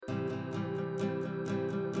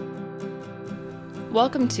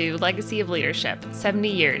Welcome to Legacy of Leadership, 70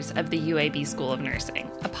 Years of the UAB School of Nursing,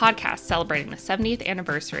 a podcast celebrating the 70th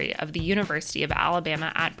anniversary of the University of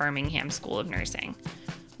Alabama at Birmingham School of Nursing.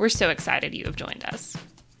 We're so excited you have joined us.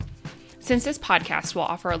 Since this podcast will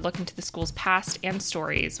offer a look into the school's past and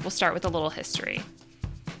stories, we'll start with a little history.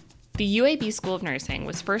 The UAB School of Nursing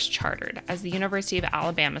was first chartered as the University of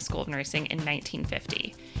Alabama School of Nursing in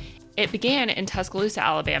 1950. It began in Tuscaloosa,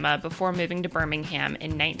 Alabama, before moving to Birmingham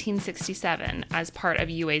in 1967 as part of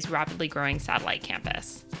UA's rapidly growing satellite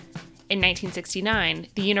campus. In 1969,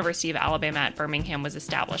 the University of Alabama at Birmingham was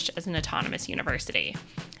established as an autonomous university.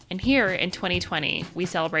 And here in 2020, we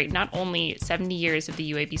celebrate not only 70 years of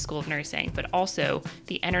the UAB School of Nursing, but also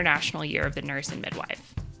the International Year of the Nurse and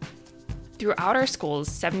Midwife. Throughout our school's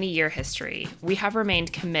 70-year history, we have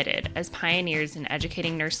remained committed as pioneers in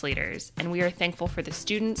educating nurse leaders, and we are thankful for the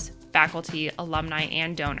students, faculty, alumni,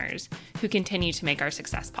 and donors who continue to make our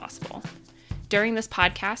success possible. During this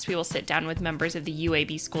podcast, we will sit down with members of the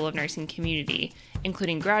UAB School of Nursing community,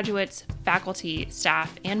 including graduates, faculty,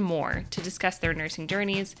 staff, and more, to discuss their nursing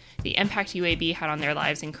journeys, the impact UAB had on their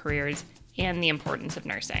lives and careers, and the importance of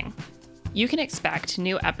nursing. You can expect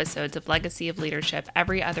new episodes of Legacy of Leadership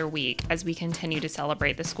every other week as we continue to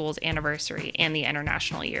celebrate the school's anniversary and the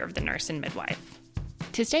International Year of the Nurse and Midwife.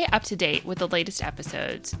 To stay up to date with the latest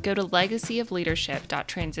episodes, go to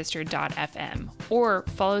legacyofleadership.transistor.fm or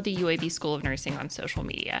follow the UAB School of Nursing on social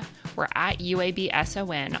media. We're at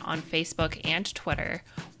UABSON on Facebook and Twitter,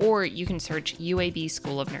 or you can search UAB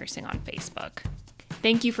School of Nursing on Facebook.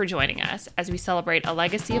 Thank you for joining us as we celebrate a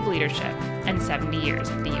legacy of leadership and 70 years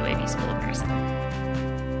of the UAB School of Nursing.